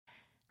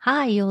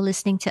Hi, you're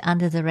listening to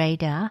Under the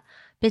Radar.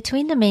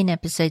 Between the main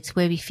episodes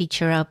where we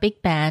feature our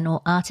big band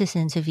or artist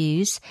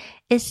interviews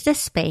is this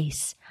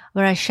space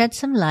where I shed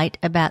some light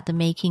about the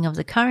making of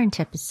the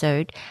current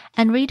episode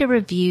and read a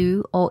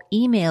review or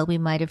email we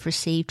might have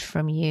received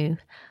from you.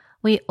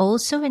 We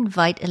also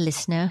invite a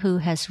listener who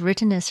has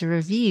written us a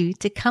review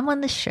to come on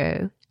the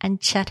show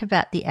and chat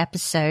about the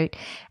episode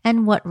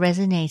and what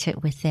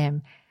resonated with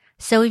them.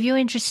 So if you're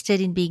interested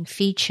in being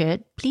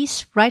featured,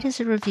 please write us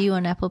a review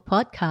on Apple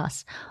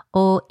Podcasts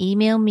or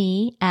email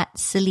me at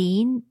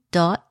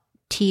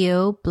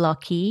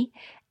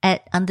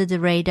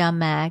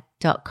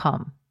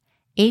celine.toblocky@undertheradarmag.com.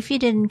 If you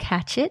didn't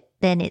catch it,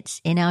 then it's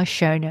in our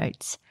show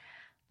notes.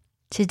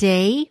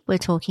 Today, we're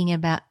talking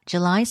about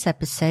July's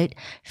episode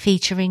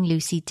featuring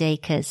Lucy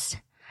Dacus.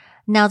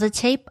 Now, the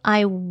tape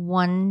I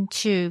want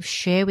to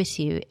share with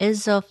you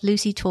is of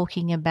Lucy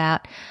talking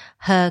about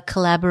her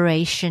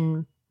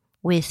collaboration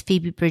with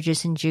Phoebe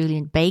Bridgers and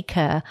Julian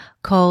Baker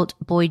called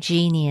Boy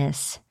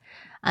Genius.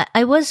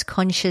 I was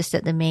conscious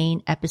that the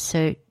main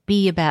episode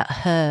be about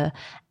her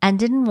and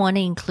didn't want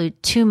to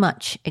include too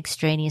much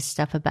extraneous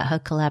stuff about her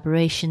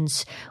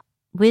collaborations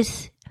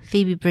with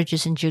Phoebe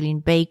Bridgers and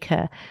Julian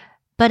Baker.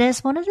 But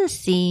as one of the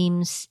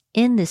themes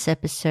in this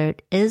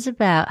episode is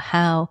about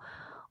how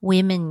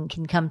women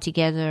can come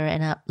together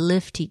and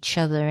uplift each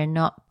other and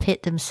not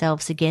pit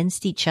themselves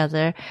against each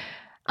other,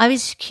 I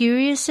was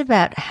curious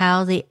about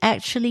how they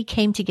actually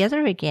came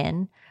together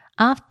again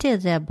after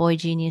their Boy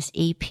Genius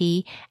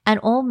EP and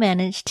all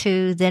managed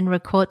to then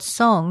record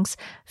songs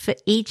for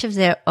each of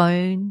their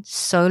own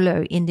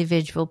solo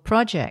individual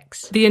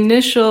projects. The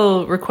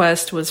initial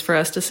request was for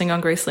us to sing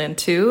on Graceland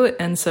 2,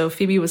 and so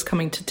Phoebe was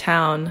coming to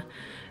town.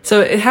 So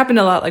it happened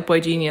a lot like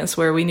Boy Genius,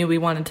 where we knew we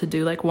wanted to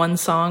do like one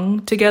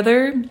song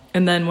together,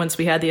 and then once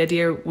we had the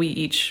idea, we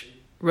each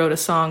wrote a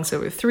song, so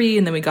we were 3,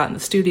 and then we got in the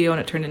studio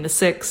and it turned into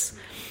 6.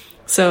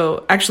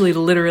 So actually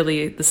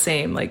literally the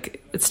same.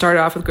 Like it started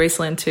off with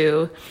Graceland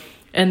 2,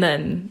 and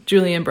then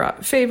Julian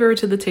brought Favor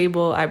to the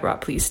table, I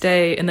brought Please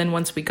Stay, and then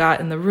once we got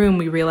in the room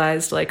we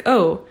realized like,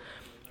 oh,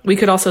 we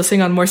could also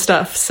sing on more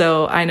stuff.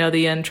 So I Know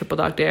the End, Triple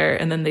Dog Dare,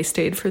 and then they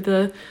stayed for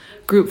the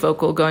group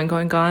vocal Going,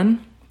 Going,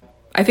 Gone.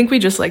 I think we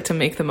just like to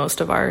make the most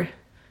of our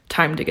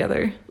time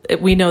together.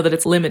 We know that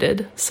it's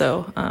limited,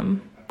 so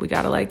we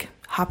gotta like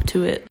hop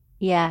to it.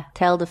 Yeah,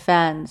 tell the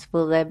fans,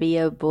 will there be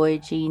a Boy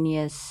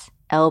Genius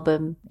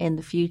album in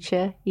the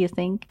future, you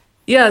think?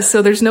 Yeah,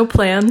 so there's no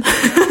plan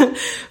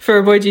for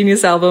a Boy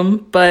Genius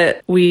album,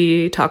 but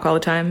we talk all the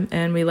time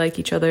and we like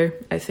each other.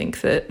 I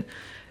think that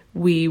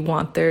we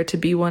want there to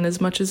be one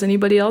as much as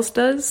anybody else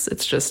does.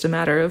 It's just a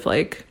matter of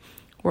like,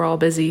 we're all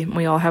busy.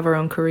 We all have our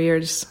own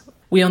careers.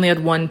 We only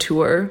had one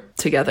tour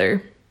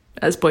together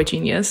as Boy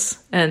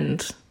Genius,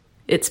 and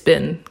it's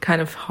been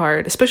kind of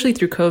hard, especially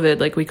through COVID.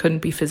 Like we couldn't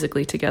be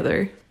physically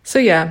together. So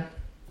yeah,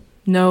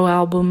 no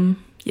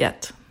album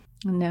yet.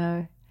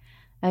 No.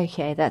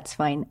 Okay, that's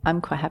fine. I'm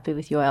quite happy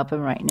with your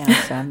album right now,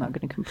 so I'm not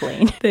going to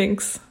complain.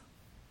 Thanks.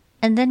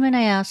 And then when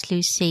I asked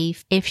Lucy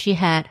if she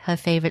had her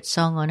favorite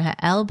song on her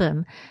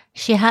album,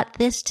 she had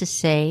this to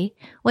say,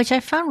 which I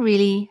found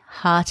really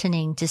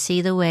heartening to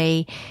see the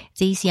way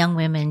these young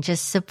women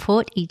just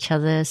support each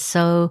other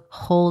so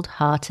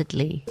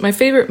wholeheartedly. My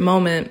favorite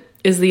moment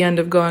is the end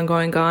of Going,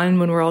 Going, Gone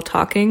when we're all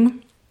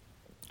talking,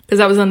 because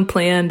that was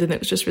unplanned and it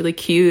was just really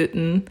cute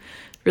and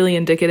really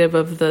indicative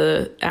of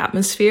the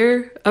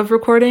atmosphere of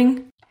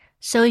recording.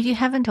 So if you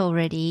haven't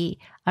already,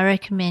 I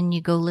recommend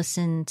you go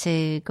listen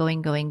to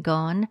Going, Going,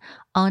 Gone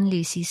on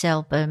Lucy's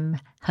album,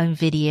 Home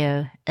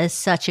Video. It's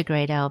such a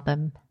great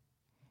album.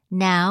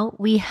 Now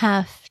we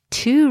have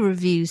 2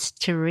 reviews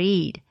to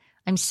read.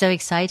 I'm so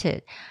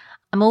excited.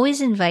 I'm always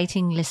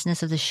inviting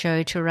listeners of the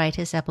show to write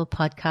us Apple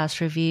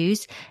Podcast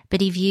reviews,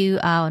 but if you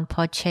are on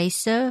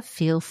Podchaser,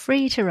 feel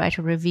free to write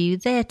a review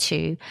there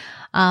too.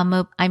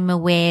 I'm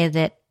aware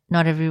that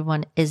not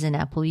everyone is an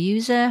Apple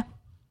user.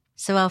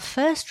 So our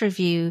first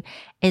review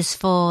is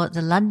for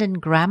the London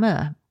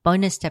Grammar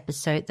bonus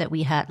episode that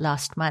we had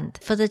last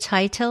month. For the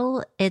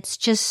title, it's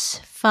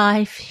just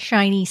 5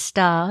 shiny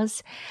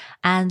stars,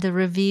 and the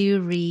review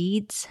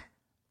reads,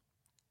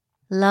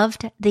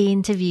 "Loved the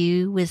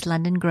interview with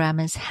London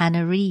Grammar's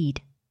Hannah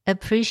Reid.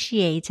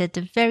 Appreciated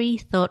the very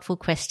thoughtful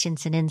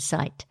questions and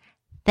insight.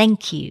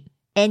 Thank you."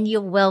 And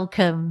you're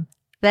welcome.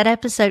 That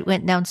episode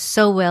went down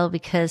so well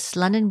because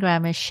London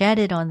Grammar shared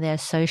it on their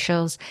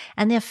socials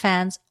and their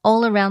fans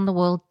all around the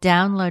world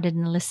downloaded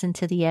and listened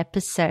to the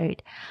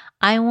episode.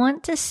 I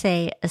want to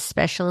say a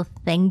special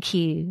thank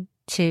you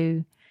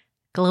to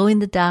Glow in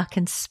the Dark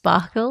and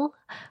Sparkle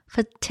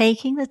for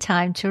taking the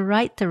time to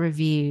write the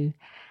review.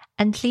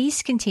 And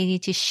please continue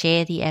to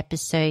share the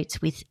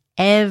episodes with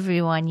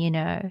everyone you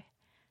know.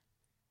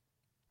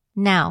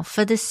 Now,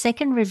 for the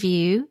second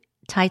review,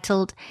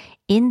 titled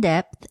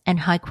In-Depth and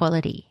High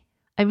Quality.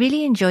 I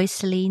really enjoy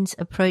Celine's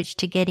approach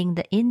to getting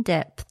the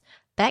in-depth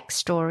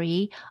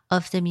backstory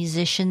of the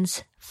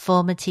musician's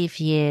formative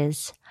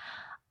years.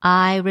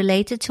 I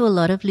related to a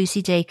lot of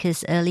Lucy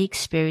Dacre's early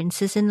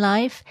experiences in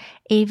life,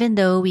 even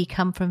though we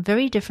come from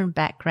very different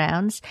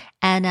backgrounds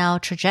and our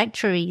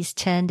trajectories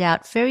turned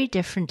out very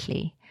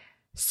differently.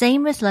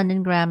 Same with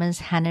London Grammar's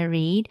Hannah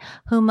Reid,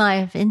 whom I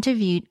have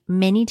interviewed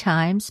many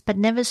times but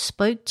never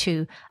spoke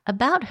to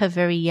about her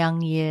very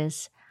young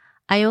years.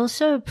 I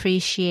also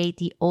appreciate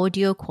the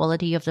audio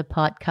quality of the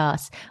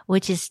podcast,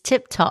 which is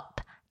tip-top.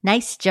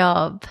 Nice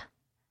job.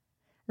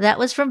 That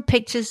was from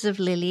Pictures of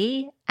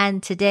Lily,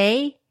 and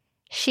today,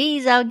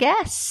 she's our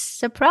guest.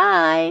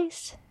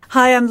 Surprise!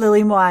 Hi, I'm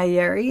Lily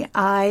Moayeri.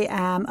 I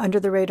am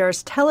Under the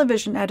Radar's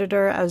television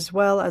editor as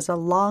well as a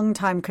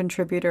longtime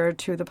contributor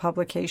to the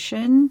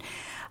publication.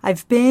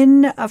 I've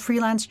been a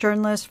freelance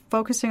journalist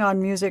focusing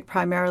on music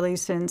primarily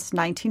since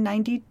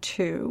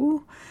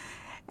 1992.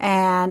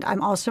 And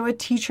I'm also a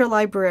teacher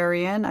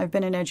librarian. I've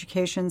been in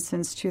education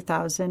since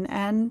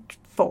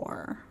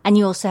 2004. And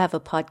you also have a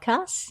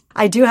podcast?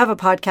 I do have a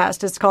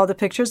podcast. It's called the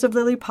Pictures of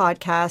Lily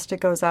podcast.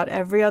 It goes out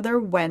every other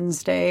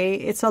Wednesday.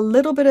 It's a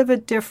little bit of a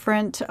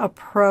different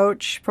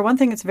approach. For one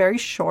thing, it's very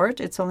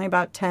short. It's only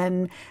about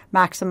 10,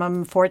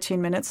 maximum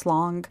 14 minutes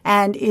long.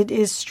 And it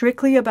is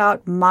strictly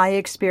about my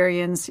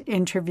experience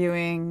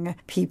interviewing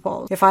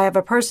people. If I have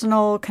a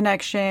personal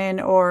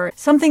connection or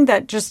something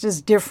that just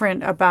is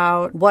different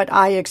about what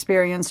I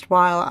experienced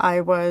while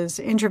I was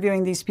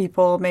interviewing these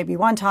people, maybe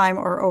one time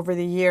or over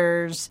the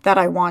years, that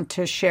I want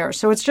to share.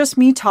 So it's just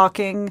me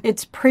talking.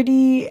 It's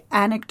pretty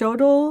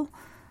anecdotal.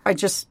 I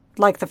just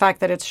like the fact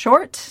that it's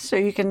short, so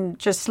you can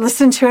just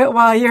listen to it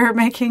while you're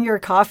making your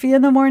coffee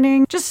in the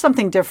morning. Just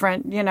something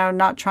different,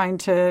 not trying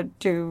to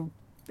do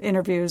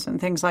interviews and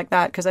things like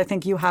that, because I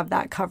think you have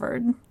that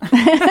covered.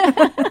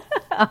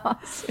 Oh,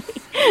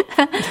 sweet.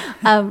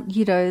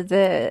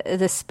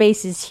 The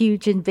space is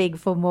huge and big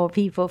for more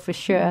people for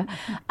sure.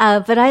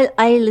 But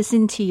I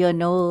listened to your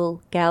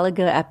Noel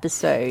Gallagher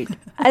episode.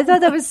 I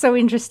thought that was so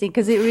interesting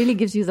because it really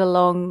gives you the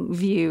long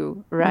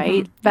view,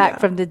 right? Back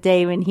from the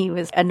day when he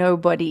was a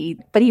nobody,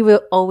 but he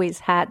always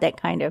had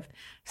that kind of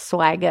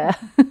swagger.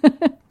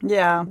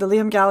 Yeah, the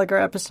Liam Gallagher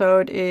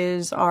episode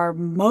is our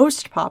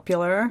most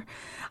popular.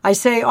 I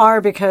say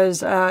our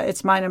because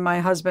it's mine and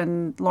my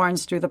husband,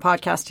 Lawrence, do the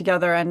podcast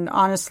together. And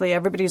honestly,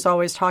 everybody's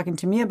always talking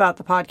to me about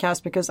the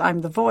podcast because I'm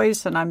the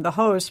voice and I'm the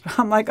host. But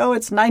I'm like, oh,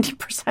 it's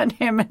 90%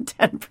 him and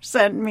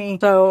 10% me.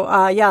 So,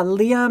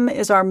 Liam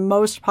is our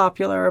most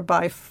popular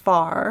by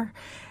far.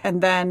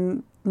 And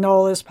then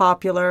Noel is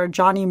popular.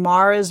 Johnny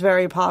Marr is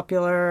very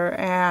popular.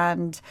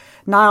 And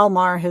Niall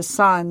Marr, his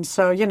son.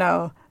 So,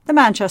 the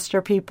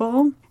Manchester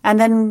people. And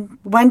then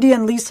Wendy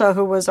and Lisa,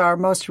 who was our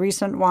most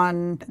recent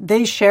one,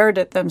 they shared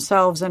it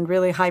themselves and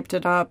really hyped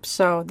it up.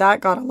 So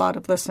that got a lot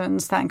of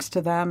listens thanks to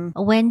them.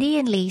 Wendy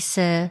and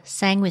Lisa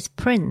sang with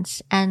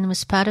Prince and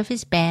was part of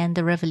his band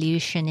The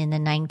Revolution in the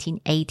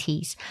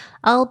 1980s.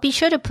 I'll be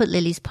sure to put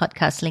Lily's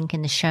podcast link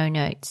in the show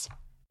notes.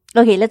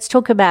 Okay, let's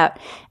talk about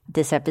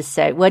this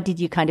episode. What did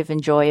you kind of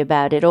enjoy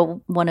about it,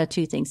 or one or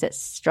two things that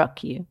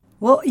struck you?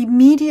 Well,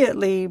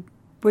 immediately,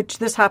 which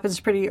this happens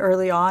pretty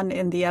early on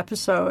in the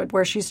episode,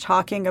 where she's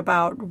talking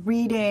about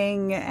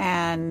reading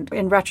and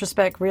in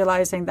retrospect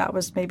realizing that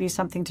was maybe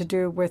something to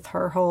do with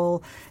her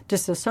whole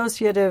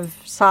disassociative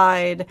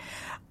side.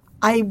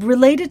 I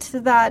related to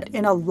that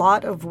in a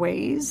lot of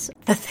ways.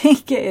 The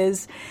thing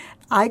is,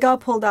 I got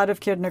pulled out of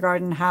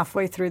kindergarten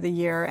halfway through the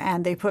year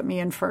and they put me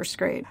in first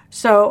grade.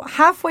 So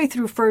halfway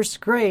through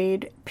first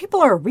grade, people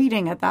are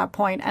reading at that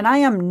point and I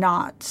am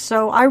not.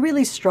 So I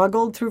really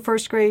struggled through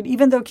first grade,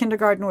 even though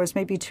kindergarten was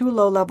maybe too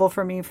low level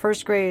for me.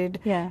 First grade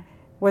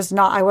was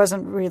not, I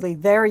wasn't really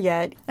there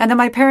yet. And then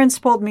my parents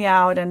pulled me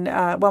out and,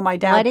 my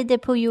dad. Why did they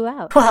pull you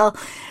out? Well,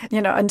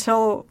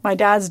 until my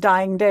dad's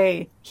dying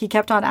day, he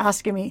kept on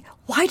asking me,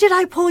 why did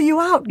I pull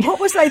you out? What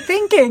was I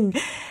thinking?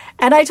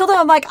 And I told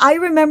him, I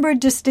remember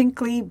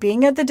distinctly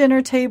being at the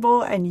dinner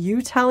table and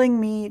you telling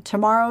me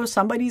tomorrow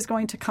somebody's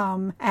going to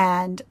come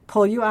and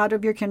pull you out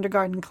of your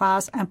kindergarten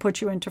class and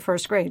put you into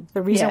first grade.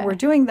 The reason we're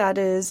doing that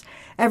is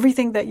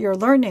everything that you're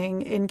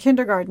learning in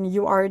kindergarten,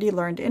 you already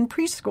learned in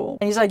preschool.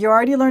 And he's like, you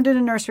already learned it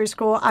in nursery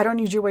school. I don't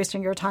need you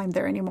wasting your time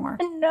there anymore.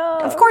 No.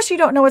 Of course you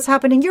don't know what's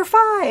happening. You're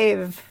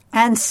 5.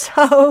 And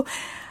so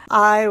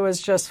I was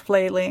just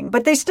flailing.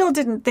 But they still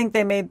didn't think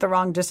they made the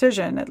wrong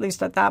decision, at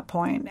least at that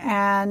point.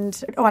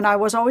 And I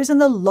was always in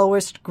the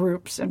lowest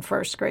groups in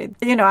first grade.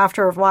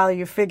 After a while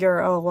you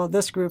figure,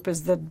 this group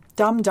is the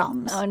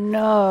dum-dums. Oh,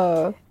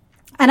 no.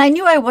 And I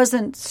knew I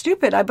wasn't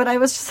stupid, but I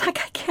was just like,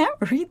 I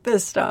can't read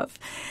this stuff.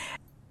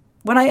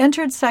 When I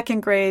entered second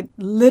grade,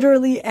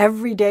 literally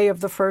every day of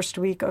the first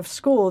week of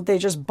school, they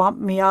just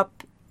bumped me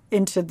up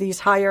into these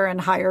higher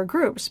and higher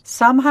groups.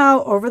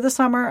 Somehow, over the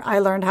summer, I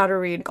learned how to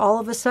read. All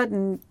of a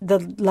sudden, the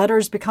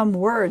letters become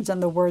words,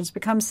 and the words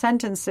become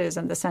sentences,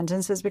 and the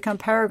sentences become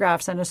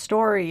paragraphs and a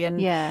story,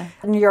 and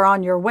you're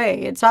on your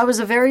way. So I was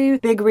a very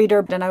big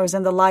reader, and I was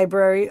in the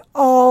library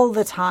all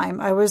the time.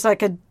 I was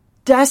like a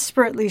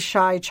desperately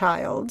shy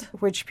child,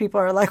 which people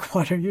are like,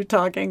 what are you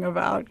talking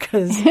about?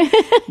 Because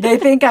they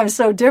think I'm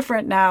so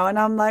different now. And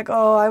I'm like,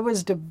 oh, I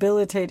was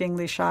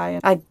debilitatingly shy.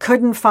 I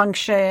couldn't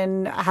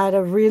function. I had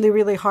a really,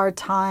 really hard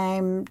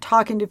time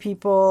talking to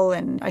people,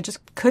 and I just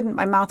couldn't.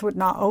 My mouth would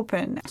not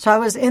open. So I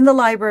was in the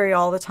library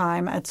all the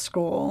time at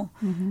school,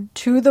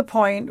 to the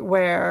point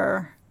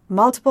where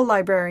multiple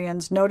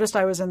librarians noticed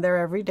I was in there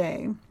every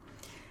day,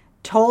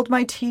 told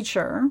my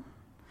teacher,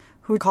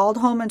 who called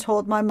home and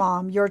told my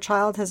mom, your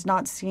child has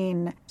not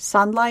seen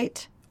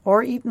sunlight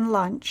or eaten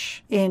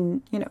lunch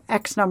in,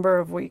 X number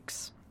of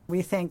weeks.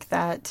 We think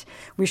that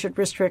we should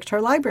restrict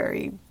her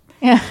library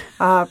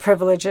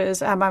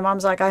privileges. And my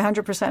mom's like, I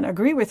 100%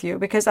 agree with you.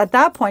 Because at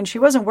that point, she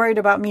wasn't worried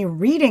about me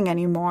reading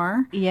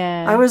anymore.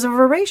 Yeah. I was a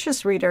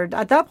voracious reader.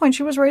 At that point,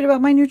 she was worried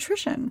about my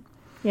nutrition.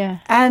 Yeah.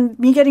 And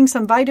me getting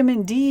some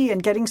vitamin D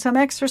and getting some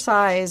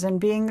exercise and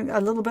being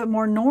a little bit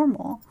more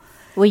normal.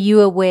 Were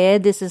you aware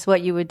this is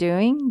what you were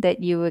doing?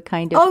 That you were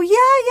kind of... Oh,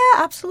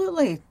 yeah,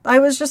 absolutely. I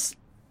was just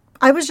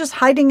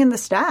hiding in the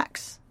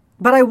stacks.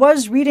 But I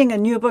was reading a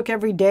new book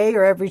every day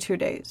or every 2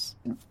 days.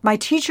 My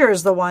teacher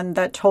is the one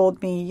that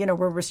told me,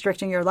 we're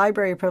restricting your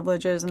library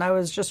privileges. And I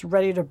was just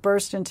ready to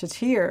burst into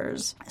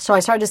tears. So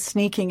I started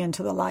sneaking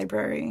into the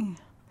library.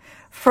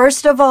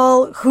 First of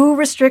all, who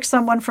restricts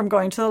someone from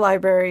going to the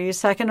library?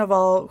 Second of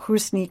all, who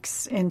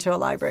sneaks into a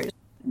library?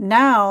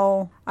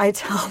 Now I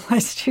tell my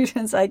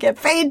students I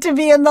get paid to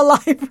be in the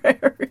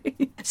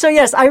library. So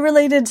yes, I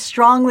related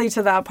strongly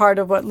to that part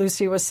of what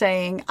Lucy was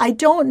saying. I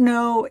don't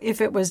know if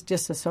it was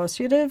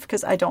disassociative,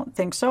 because I don't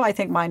think so. I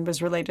think mine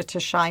was related to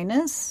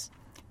shyness.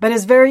 But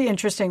it's very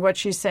interesting what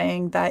she's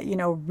saying, that,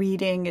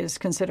 reading is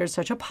considered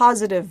such a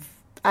positive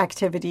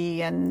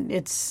activity and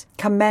it's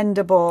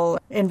commendable.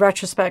 In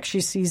retrospect, she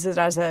sees it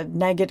as a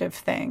negative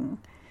thing.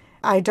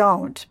 I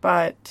don't,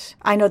 but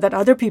I know that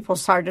other people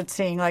started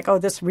seeing like, oh,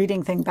 this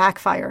reading thing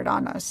backfired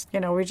on us.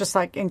 We just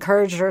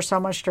encouraged her so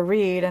much to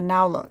read, and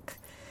now look,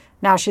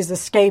 now she's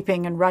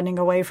escaping and running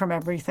away from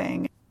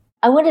everything.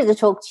 I wanted to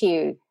talk to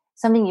you,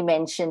 something you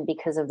mentioned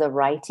because of the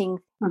writing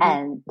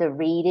and the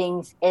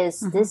readings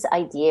is this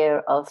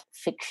idea of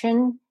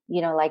fiction,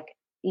 we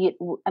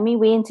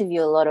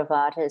interview a lot of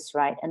artists,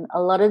 right? And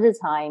a lot of the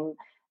time,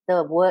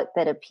 the work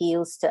that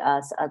appeals to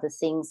us are the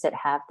things that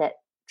have that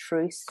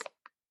truth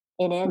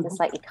in it. It's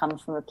like it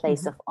comes from a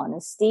place of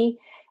honesty.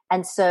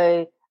 And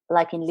so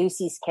like in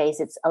Lucy's case,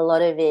 it's a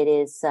lot of it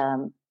is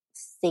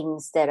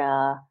things that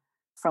are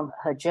from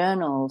her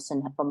journals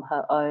and from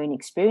her own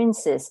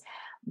experiences.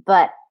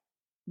 But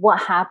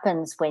what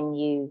happens when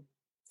you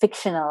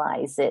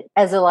fictionalize it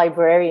as a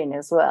librarian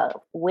as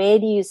well? Where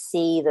do you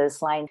see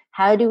those lines?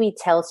 How do we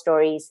tell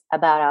stories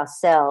about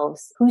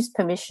ourselves? Whose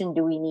permission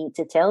do we need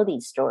to tell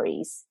these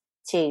stories,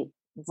 to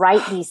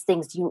write these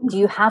things? Do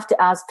you have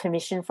to ask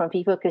permission from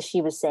people? Because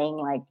she was saying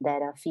like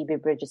that Phoebe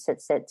Bridgers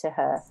had said to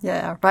her.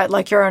 Yeah, right.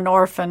 Like you're an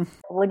orphan.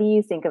 What do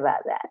you think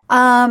about that?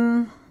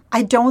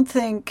 I don't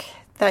think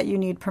that you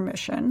need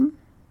permission.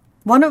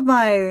 One of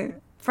my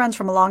friends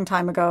from a long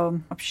time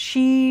ago,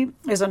 she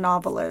is a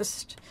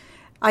novelist.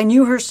 I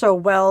knew her so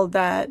well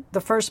that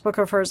the first book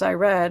of hers I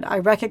read, I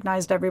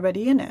recognized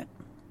everybody in it.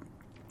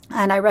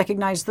 And I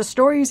recognized the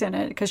stories in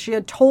it because she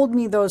had told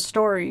me those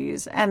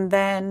stories and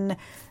then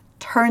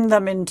turned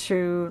them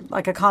into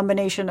like a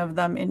combination of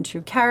them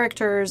into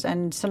characters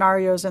and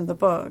scenarios in the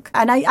book.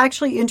 And I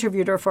actually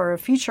interviewed her for a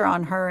feature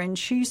on her, and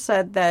she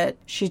said that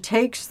she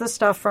takes the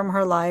stuff from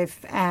her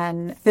life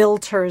and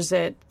filters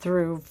it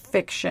through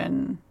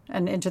fiction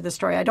and into the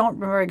story. I don't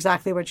remember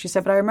exactly what she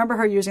said, but I remember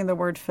her using the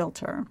word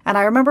filter. And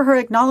I remember her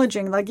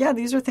acknowledging like, yeah,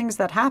 these are things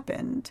that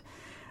happened,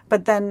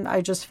 but then I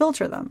just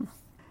filter them.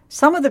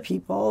 Some of the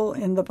people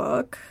in the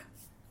book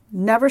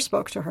never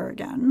spoke to her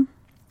again,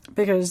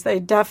 because they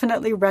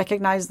definitely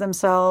recognized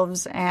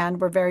themselves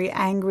and were very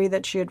angry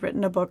that she had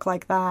written a book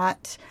like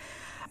that,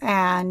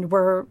 and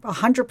were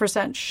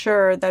 100%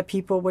 sure that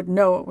people would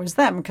know it was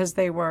them because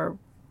they were,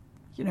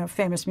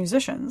 famous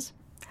musicians.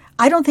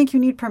 I don't think you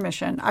need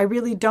permission. I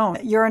really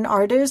don't. You're an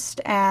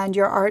artist, and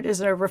your art is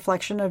a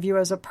reflection of you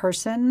as a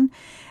person,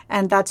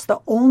 and that's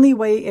the only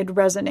way it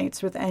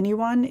resonates with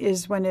anyone,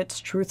 is when it's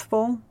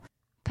truthful.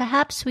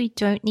 Perhaps we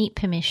don't need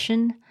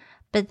permission,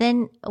 but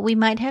then we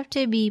might have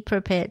to be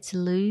prepared to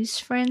lose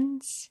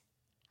friends.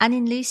 And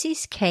in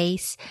Lucy's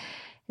case,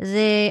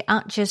 they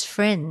aren't just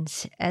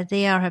friends.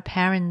 They are her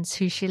parents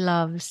who she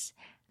loves.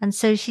 And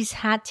so she's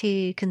had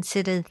to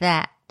consider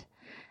that.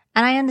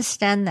 And I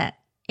understand that.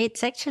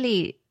 It's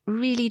actually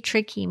really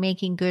tricky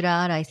making good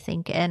art, I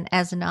think. And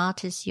as an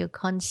artist, you're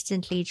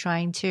constantly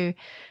trying to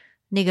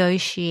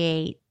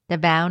negotiate the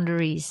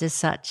boundaries as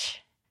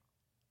such.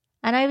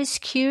 And I was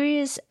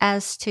curious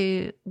as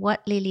to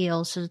what Lily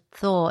also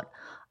thought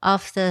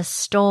of the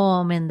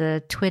storm in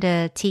the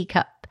Twitter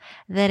teacup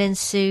that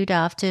ensued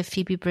after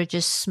Phoebe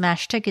Bridgers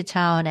smashed her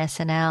guitar on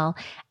SNL,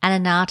 and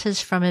an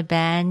artist from a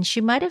band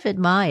she might have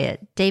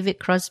admired, David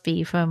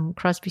Crosby from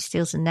Crosby,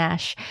 Stills and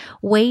Nash,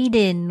 weighed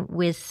in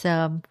with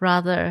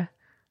rather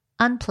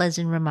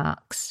unpleasant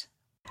remarks.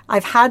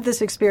 I've had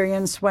this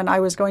experience when I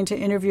was going to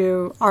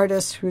interview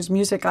artists whose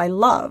music I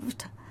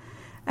loved.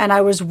 And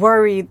I was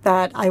worried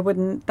that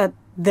that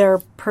their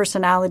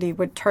personality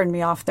would turn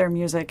me off their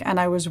music. And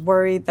I was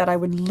worried that I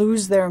would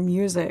lose their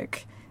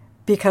music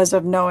because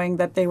of knowing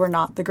that they were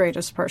not the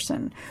greatest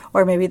person,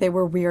 or maybe they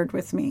were weird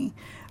with me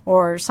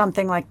or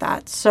something like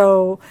that.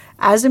 So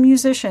as a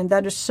musician,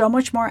 that is so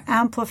much more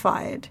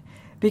amplified,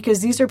 because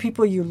these are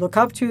people you look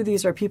up to.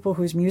 These are people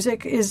whose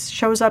music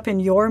shows up in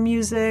your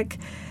music.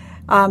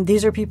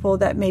 These are people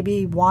that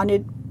maybe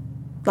wanted,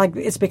 like,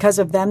 it's because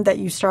of them that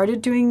you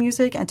started doing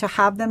music, and to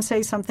have them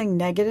say something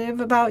negative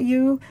about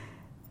you,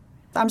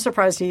 I'm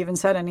surprised he even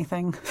said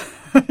anything.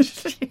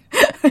 It's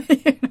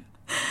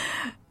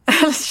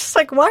just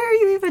like, why are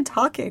you even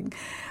talking?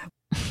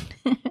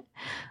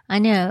 I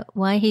know.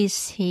 Why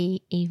is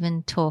he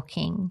even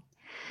talking?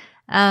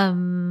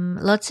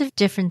 Lots of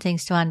different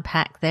things to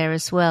unpack there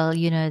as well.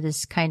 You know,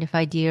 this kind of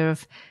idea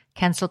of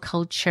cancel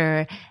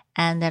culture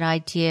and that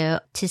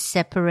idea to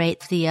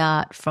separate the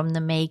art from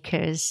the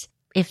makers.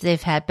 If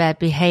they've had bad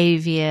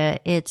behavior,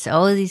 it's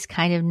all these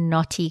kind of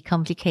knotty,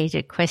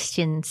 complicated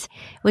questions,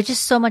 which is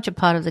so much a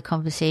part of the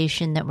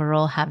conversation that we're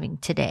all having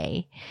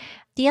today.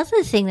 The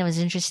other thing that was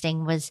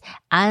interesting was,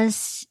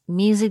 as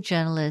music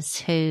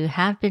journalists who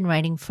have been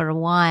writing for a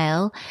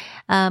while,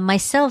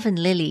 myself and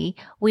Lily,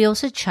 we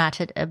also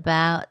chatted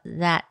about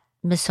that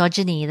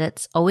misogyny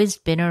that's always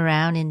been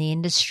around in the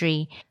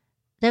industry.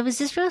 There was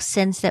this real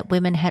sense that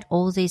women had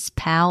all this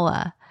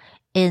power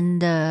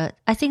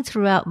I think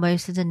throughout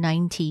most of the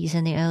 90s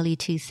and the early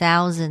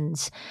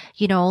 2000s.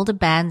 You know, all the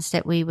bands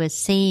that we were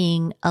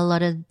seeing, a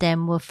lot of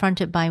them were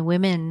fronted by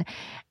women.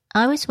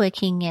 I was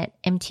working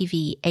at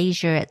MTV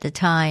Asia at the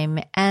time,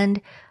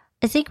 and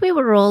I think we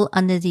were all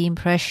under the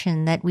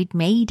impression that we'd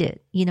made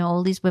it. You know,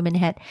 all these women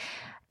had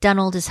done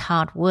all this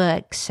hard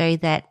work so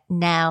that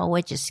now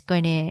we're just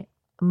going to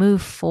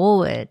move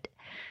forward.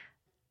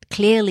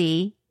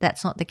 Clearly,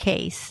 that's not the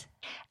case.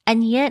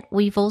 And yet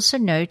we've also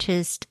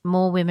noticed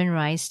more women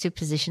rise to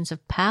positions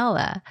of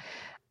power.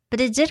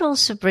 But it did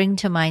also bring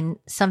to mind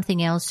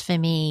something else for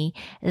me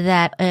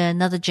that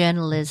another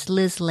journalist,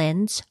 Liz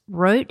Lenz,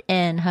 wrote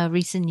in her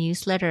recent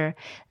newsletter,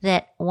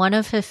 that one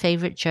of her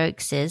favorite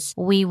jokes is,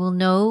 "We will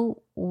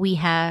know we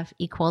have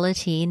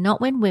equality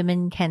not when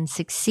women can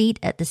succeed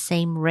at the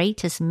same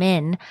rate as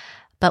men,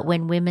 but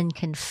when women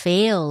can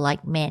fail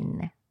like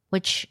men,"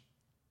 which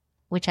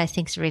I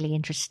think is really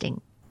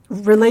interesting.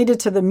 Related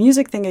to the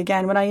music thing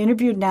again, when I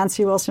interviewed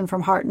Nancy Wilson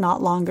from Heart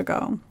not long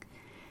ago,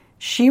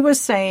 she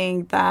was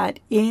saying that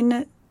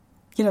in,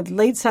 the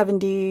late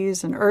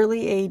 70s and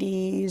early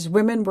 80s,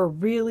 women were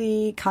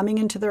really coming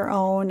into their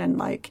own and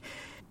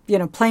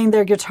playing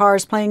their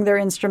guitars, playing their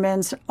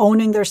instruments,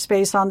 owning their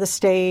space on the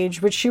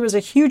stage, which she was a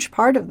huge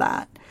part of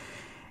that.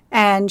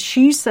 And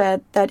she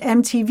said that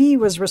MTV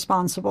was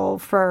responsible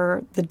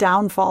for the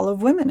downfall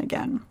of women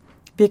again,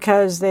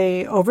 because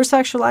they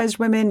over-sexualized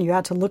women. You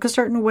had to look a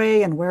certain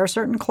way and wear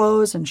certain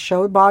clothes and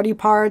show body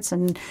parts.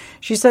 And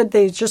she said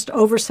they just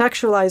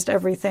over-sexualized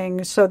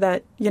everything so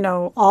that,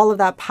 all of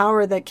that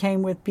power that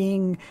came with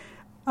being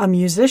a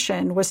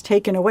musician was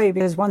taken away,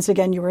 because once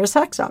again, you were a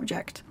sex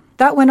object.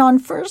 That went on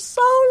for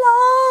so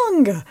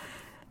long.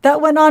 That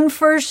went on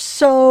for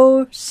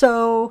so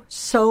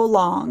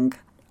long,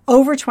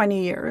 over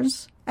 20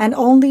 years. And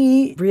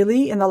only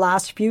really in the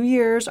last few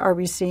years are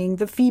we seeing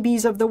the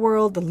Phoebes of the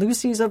world, the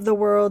Lucys of the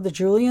world, the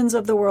Julians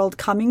of the world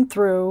coming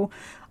through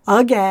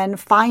again,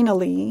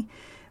 finally.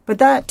 But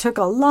that took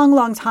a long,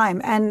 long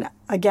time. And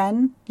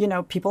again,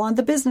 people on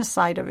the business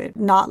side of it,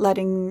 not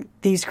letting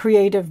these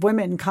creative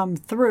women come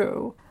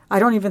through. I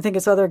don't even think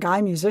it's other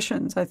guy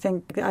musicians. I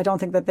don't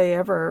think that they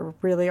ever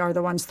really are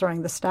the ones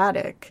throwing the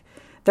static.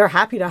 They're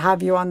happy to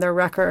have you on their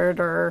record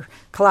or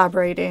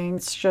collaborating.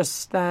 It's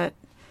just that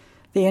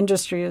the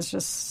industry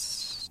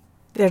is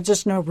there's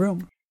just no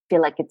room. I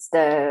feel like it's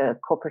the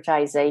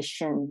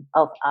corporatization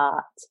of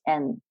art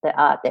and the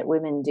art that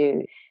women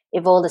do.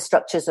 If all the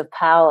structures of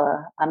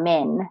power are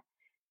men,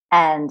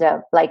 and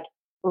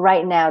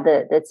right now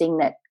the thing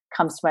that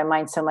comes to my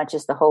mind so much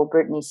is the whole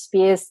Britney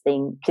Spears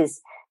thing,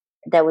 because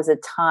there was a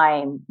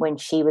time when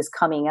she was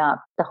coming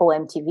up, the whole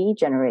MTV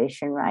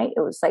generation, right? It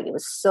was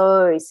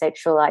so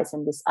sexualized,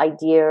 and this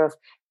idea of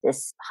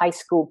this high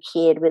school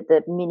kid with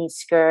the mini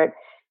skirt.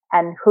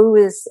 And who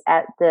was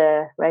at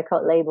the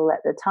record label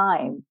at the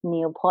time?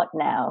 Neil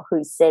Portnow,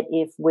 who said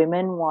if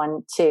women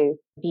want to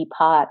be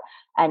part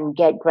and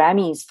get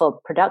Grammys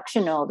for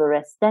production and all the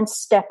rest, then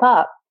step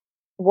up.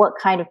 What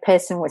kind of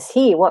person was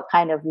he? What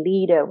kind of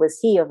leader was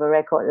he of a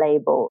record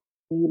label?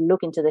 You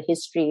look into the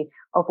history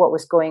of what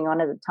was going on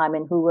at the time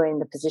and who were in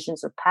the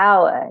positions of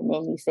power, and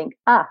then you think,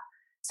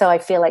 so I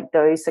feel like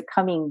those are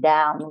coming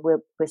down.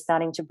 We're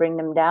starting to bring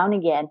them down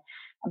again.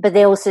 But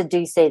they also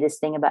do say this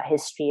thing about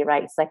history,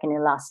 right? It's like an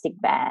elastic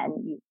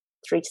band.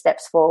 3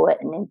 steps forward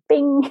and then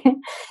bing,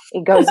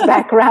 it goes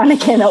back around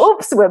again.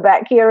 Oops, we're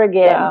back here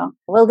again. Yeah.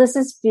 Well, this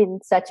has been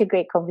such a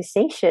great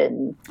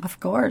conversation. Of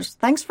course.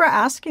 Thanks for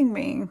asking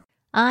me.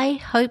 I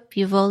hope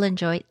you've all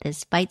enjoyed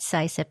this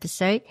bite-sized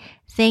episode.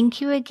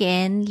 Thank you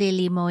again,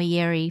 Lily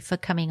Moyeri, for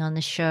coming on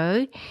the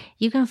show.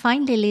 You can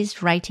find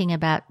Lily's writing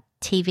about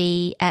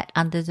TV at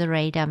Under the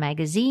Radar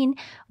magazine.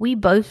 We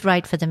both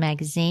write for the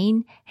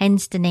magazine,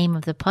 hence the name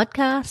of the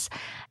podcast.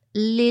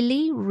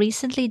 Lily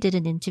recently did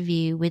an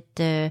interview with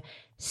the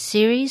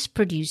series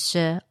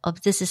producer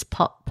of This Is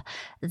Pop,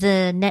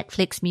 the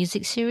Netflix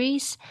music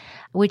series,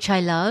 which I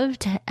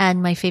loved.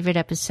 And my favorite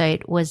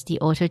episode was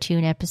the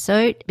auto-tune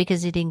episode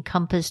because it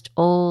encompassed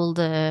all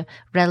the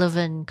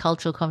relevant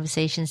cultural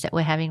conversations that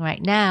we're having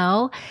right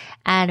now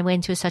and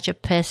went to such a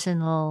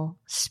personal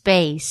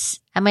space.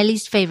 And my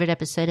least favorite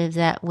episode of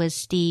that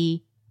was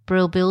the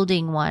Brill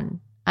Building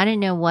one. I don't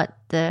know what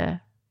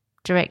the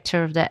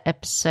director of that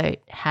episode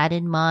had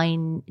in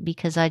mind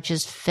because I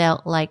just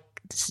felt like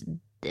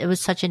it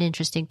was such an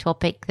interesting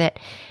topic that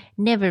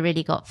never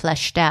really got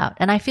fleshed out.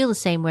 And I feel the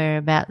same way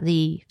about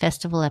the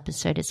festival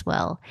episode as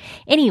well.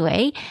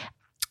 Anyway,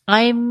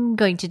 I'm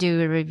going to do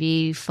a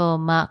review for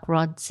Mark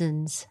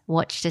Ronson's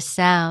Watch the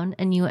Sound,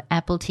 a new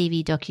Apple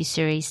TV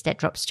docuseries that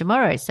drops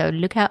tomorrow. So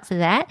look out for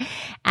that.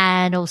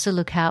 And also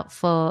look out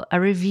for a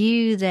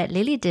review that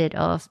Lily did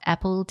of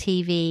Apple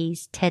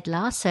TV's Ted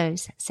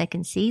Lasso's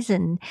second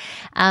season.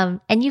 And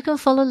you can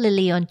follow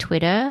Lily on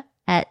Twitter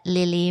at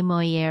Lily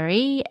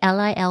Moyeri,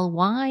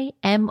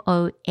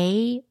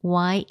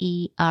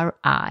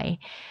 LILYMOAYERI.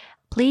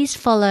 Please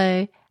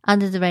follow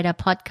Under the Radar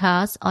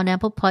Podcast on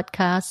Apple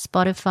Podcasts,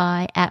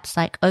 Spotify, apps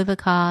like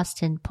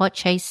Overcast and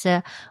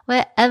Podchaser,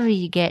 wherever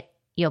you get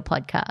your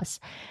podcasts,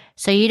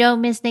 so you don't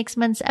miss next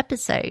month's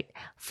episode.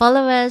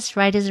 Follow us,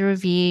 write us a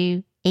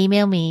review,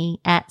 email me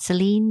at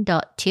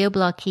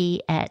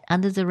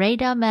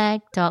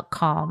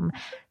celine.teoblocki@undertheradarmag.com.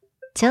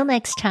 Till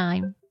next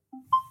time.